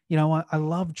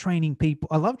love training people.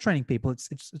 I love training people.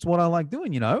 It's what I like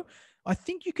doing, I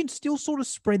think you can still sort of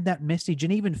spread that message,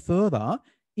 and even further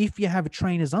if you have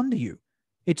trainers under you.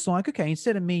 It's like, okay,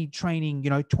 instead of me training,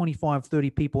 25, 30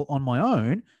 people on my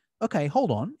own, okay, hold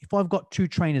on. If I've got 2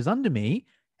 trainers under me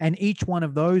and each one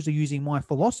of those are using my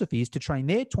philosophies to train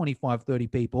their 25, 30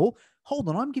 people, hold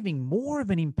on, I'm giving more of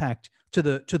an impact to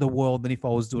the world than if I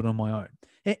was doing it on my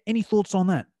own. Any thoughts on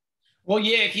that? Well,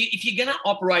 yeah, if you're going to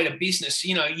operate a business,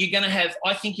 you're going to have,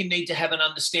 I think you need to have an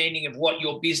understanding of what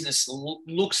your business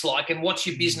looks like and what's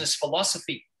your business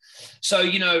philosophy. So,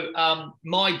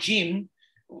 my gym,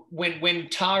 when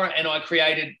Tara and I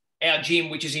created our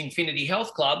gym, which is Infinity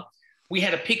Health Club, we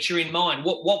had a picture in mind.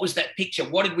 What was that picture?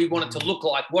 What did we want it to look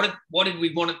like? What did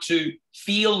we want it to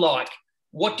feel like?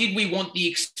 What did we want the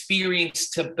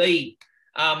experience to be?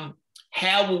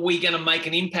 How were we going to make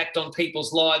an impact on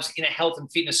people's lives in a health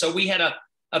and fitness? So we had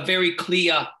a very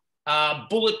clear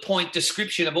bullet point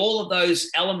description of all of those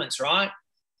elements, right?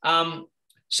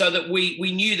 So that we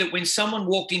knew that when someone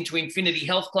walked into Infinity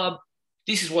Health Club,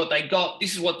 this is what they got,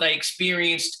 this is what they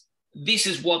experienced, this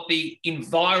is what the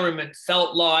environment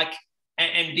felt like,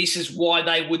 and this is why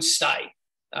they would stay.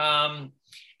 And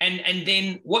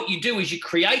then what you do is you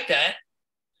create that,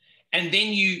 and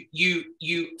then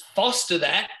you foster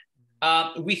that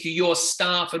with your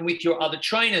staff and with your other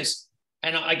trainers.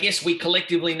 And I guess we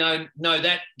collectively know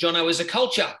that, Jono, as a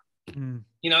culture.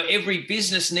 Every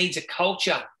business needs a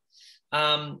culture.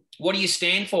 What do you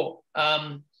stand for?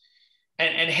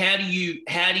 And how do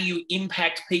you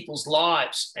impact people's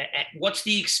lives? What's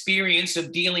the experience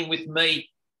of dealing with me?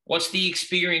 What's the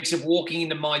experience of walking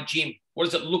into my gym? What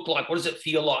does it look like? What does it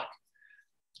feel like?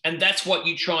 And that's what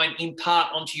you try and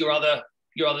impart onto your other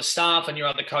staff and your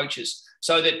other coaches.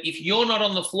 So that if you're not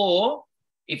on the floor,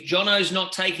 if Jono's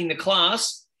not taking the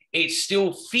class, it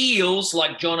still feels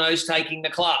like Jono's taking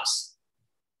the class.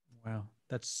 Wow.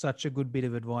 That's such a good bit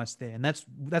of advice there. And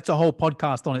that's a whole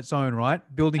podcast on its own, right?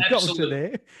 Building culture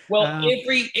there. Well,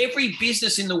 every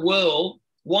business in the world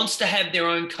wants to have their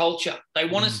own culture. They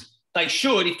want to, they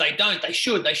should, if they don't, they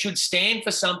should stand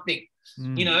for something.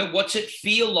 What's it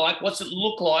feel like? What's it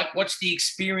look like? What's the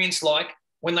experience like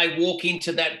when they walk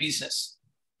into that business?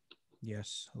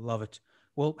 Yes, I love it.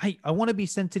 Well, hey, I want to be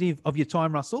sensitive of your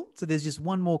time, Russell. So there's just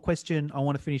one more question I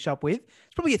want to finish up with.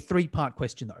 It's probably a 3-part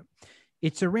question though.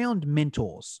 It's around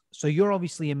mentors. So you're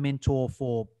obviously a mentor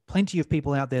for plenty of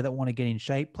people out there that want to get in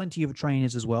shape, plenty of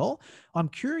trainers as well. I'm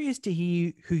curious to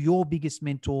hear who your biggest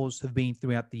mentors have been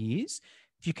throughout the years.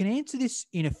 If you can answer this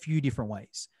in a few different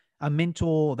ways. A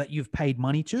mentor that you've paid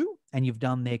money to and you've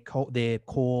done their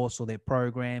course or their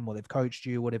program, or they've coached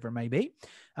you, whatever it may be.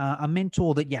 A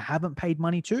mentor that you haven't paid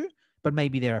money to, but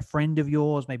maybe they're a friend of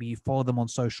yours. Maybe you follow them on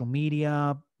social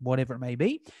media, whatever it may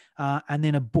be. And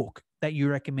then a book that you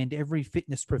recommend every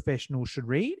fitness professional should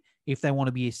read if they want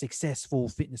to be a successful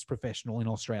fitness professional in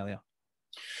Australia.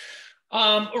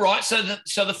 All right. So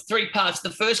the 3 parts. The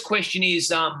first question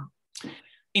is,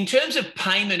 in terms of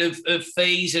payment of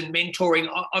fees and mentoring,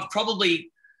 I've probably,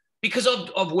 because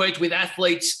I've worked with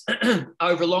athletes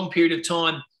over a long period of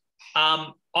time,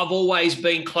 I've always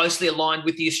been closely aligned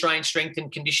with the Australian Strength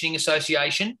and Conditioning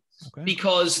Association. Okay.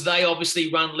 Because they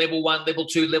obviously run level 1, level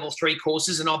 2, level 3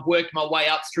 courses, and I've worked my way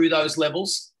up through those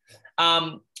levels.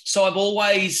 So I've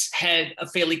always had a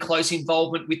fairly close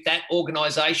involvement with that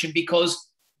organisation,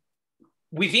 because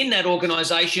within that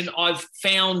organisation, I've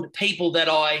found people that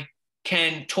I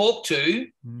can talk to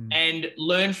and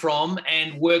learn from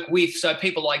and work with. So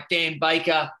people like Dan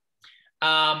Baker,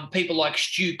 people like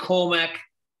Stu Cormack,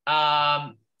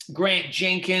 Grant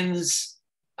Jenkins,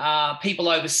 people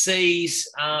overseas,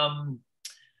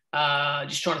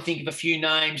 just trying to think of a few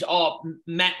names.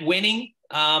 Matt Wenning,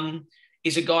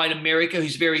 is a guy in America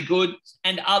who's very good,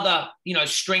 and other,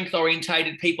 strength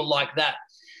orientated people like that.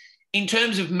 In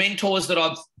terms of mentors that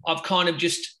I've kind of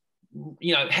just,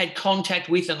 had contact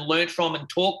with and learnt from and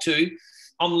talked to,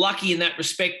 I'm lucky in that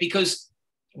respect, because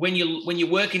when you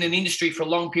work in an industry for a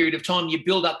long period of time, you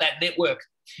build up that network.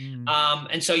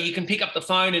 And so you can pick up the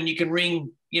phone and you can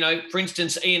ring, for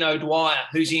instance, Ian O'Dwyer,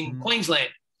 who's in Queensland,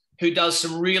 who does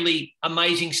some really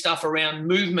amazing stuff around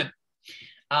movement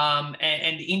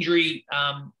and injury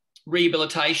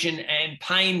rehabilitation and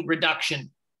pain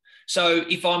reduction. So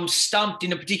if I'm stumped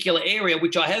in a particular area,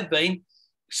 which I have been,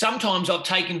 sometimes I've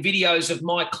taken videos of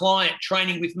my client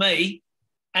training with me,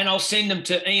 and I'll send them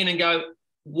to Ian and go,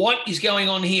 what is going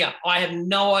on here? I have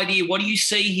no idea. What do you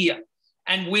see here?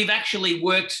 And we've actually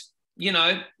worked,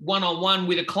 one-on-one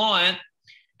with a client,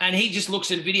 and he just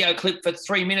looks at a video clip for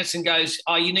 3 minutes and goes,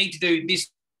 oh, you need to do this,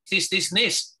 this, this, and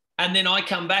this. And then I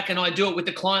come back and I do it with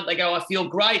the client. They go, I feel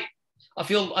great. I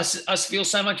feel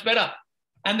so much better.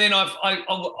 And then I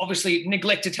obviously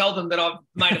neglect to tell them that I've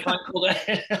made a phone call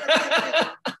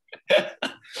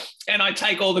and I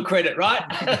take all the credit, right?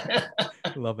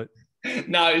 Love it.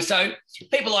 No, so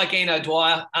people like Ian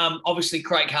O'Dwyer, obviously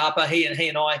Craig Harper, he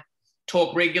and I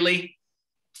talk regularly.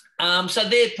 So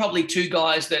they're probably two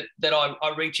guys that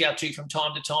I reach out to from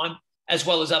time to time, as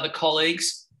well as other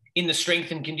colleagues in the strength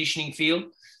and conditioning field.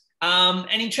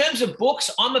 And in terms of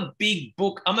books, I'm a big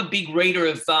reader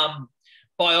of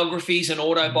biographies and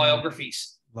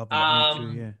autobiographies. Love that.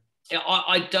 Me too, yeah.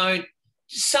 I don't.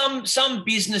 Some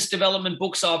business development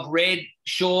books I've read,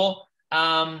 sure.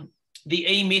 The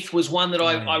E-Myth was one that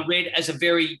I read as a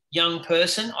very young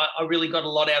person. I really got a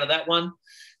lot out of that one.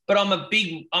 But I'm a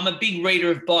big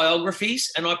reader of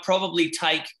biographies, and I probably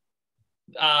take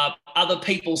other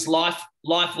people's life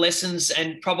lessons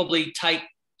and probably take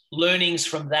learnings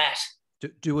from that.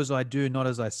 Do as I do, not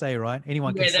as I say, right?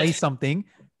 Anyone can say something,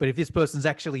 but if this person's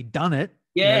actually done it,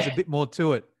 there's a bit more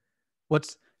to it.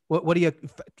 What are your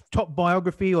top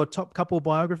biography or top couple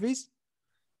biographies?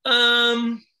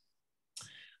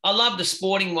 I love the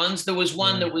sporting ones. There was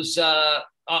one that was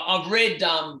I've read.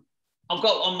 I've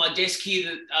got on my desk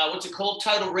here that what's it called?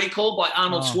 Total Recall by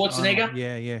Arnold Schwarzenegger.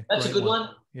 Yeah. That's a good one.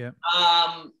 Yeah.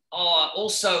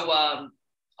 Also,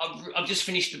 I've just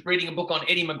finished reading a book on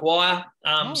Eddie Maguire.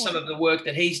 Some of the work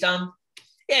that he's done.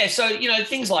 Yeah, so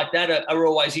things like that are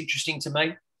always interesting to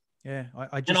me. Yeah,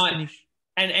 I just finished.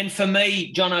 And for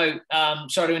me, Jono,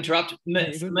 sorry to interrupt.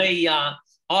 For me,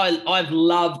 I've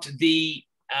loved the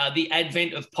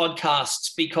advent of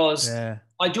podcasts, because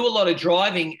I do a lot of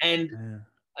driving, and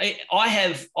I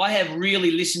have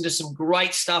really listened to some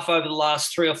great stuff over the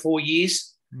last 3 or 4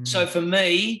 years. So for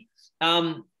me,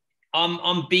 I'm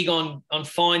big on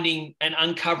finding and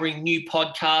uncovering new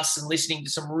podcasts and listening to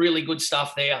some really good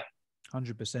stuff there.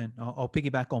 100%. I'll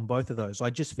piggyback on both of those. I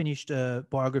just finished a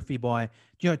biography by,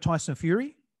 Tyson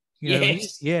Fury?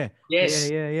 Yes. Yeah.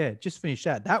 Just finished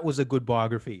that. That was a good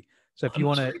biography. So if you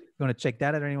want to check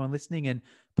that out, anyone listening, and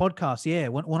podcasts,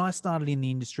 when I started in the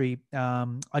industry,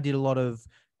 I did a lot of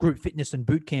group fitness and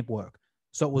boot camp work.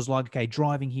 So it was like, okay,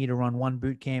 driving here to run one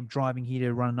boot camp, driving here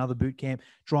to run another boot camp,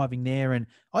 driving there. And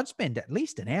I'd spend at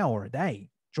least an hour a day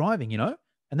driving, and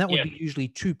that would be usually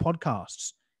 2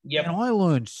 podcasts. Yep. And I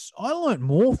learned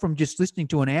more from just listening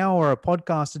to an hour, a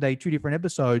podcast a day, 2 different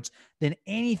episodes, than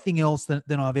anything else than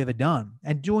I've ever done.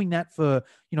 And doing that for,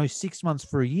 6 months,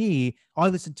 for a year, I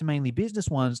listened to mainly business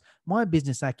ones. My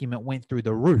business acumen went through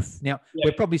the roof. Now,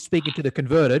 we're probably speaking to the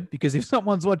converted, because if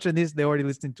someone's watching this, they're already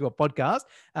listening to a podcast,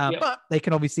 but they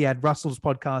can obviously add Russell's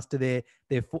podcast to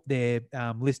their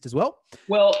list as well.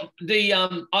 Well,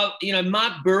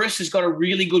 Mark Burris has got a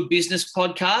really good business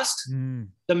podcast.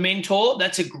 The Mentor,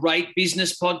 that's a great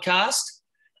business podcast.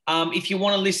 If you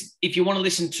want to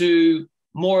listen to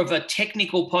more of a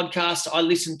technical podcast, I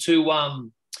listen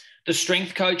to the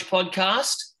Strength Coach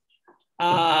podcast.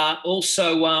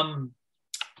 Also,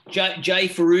 Jay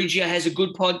Ferrugia has a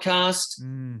good podcast.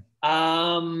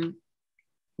 And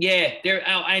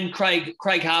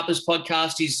Craig Harper's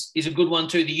podcast is a good one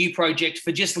too. The U Project,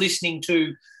 for just listening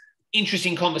to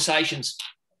interesting conversations.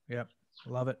 Yep,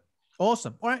 love it.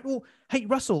 Awesome. All right. Well, hey,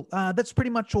 Russell, that's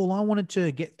pretty much all I wanted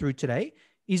to get through today.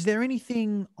 Is there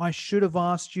anything I should have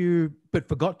asked you but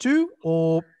forgot to,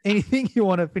 or anything you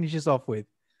want to finish us off with?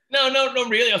 No, not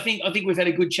really. I think we've had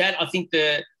a good chat. I think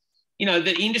the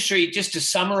industry, just to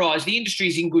summarize, the industry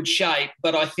is in good shape,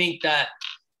 but I think that,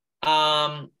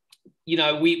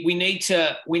 we need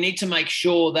to make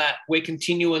sure that we're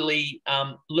continually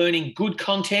learning good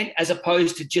content as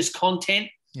opposed to just content.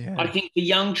 Yeah. I think the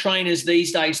young trainers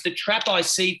these days, the trap I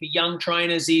see for young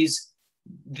trainers is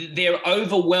they're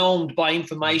overwhelmed by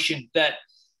information, that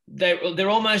they're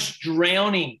almost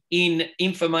drowning in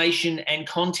information and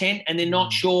content, and they're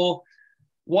not sure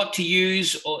what to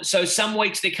use. So some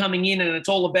weeks they're coming in and it's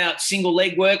all about single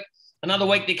leg work. Another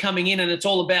week they're coming in and it's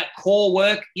all about core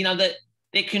work. You know, that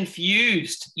they're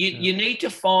confused. You need to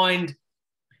find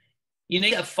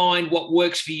what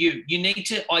works for you. You need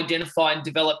to identify and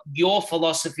develop your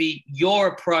philosophy, your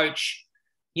approach.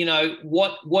 You know,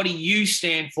 what do you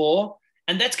stand for?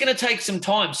 And that's going to take some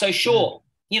time. So sure,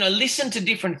 listen to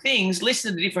different things,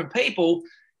 listen to different people,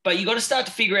 but you got to start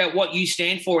to figure out what you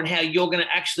stand for and how you're going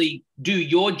to actually do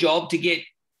your job to get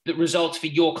the results for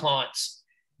your clients.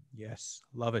 Yes,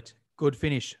 love it. Good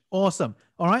finish. Awesome.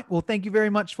 All right. Well, thank you very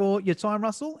much for your time,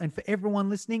 Russell. And for everyone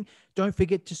listening, don't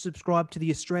forget to subscribe to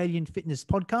the Australian Fitness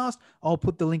Podcast. I'll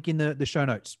put the link in the show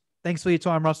notes. Thanks for your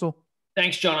time, Russell.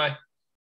 Thanks, Jono.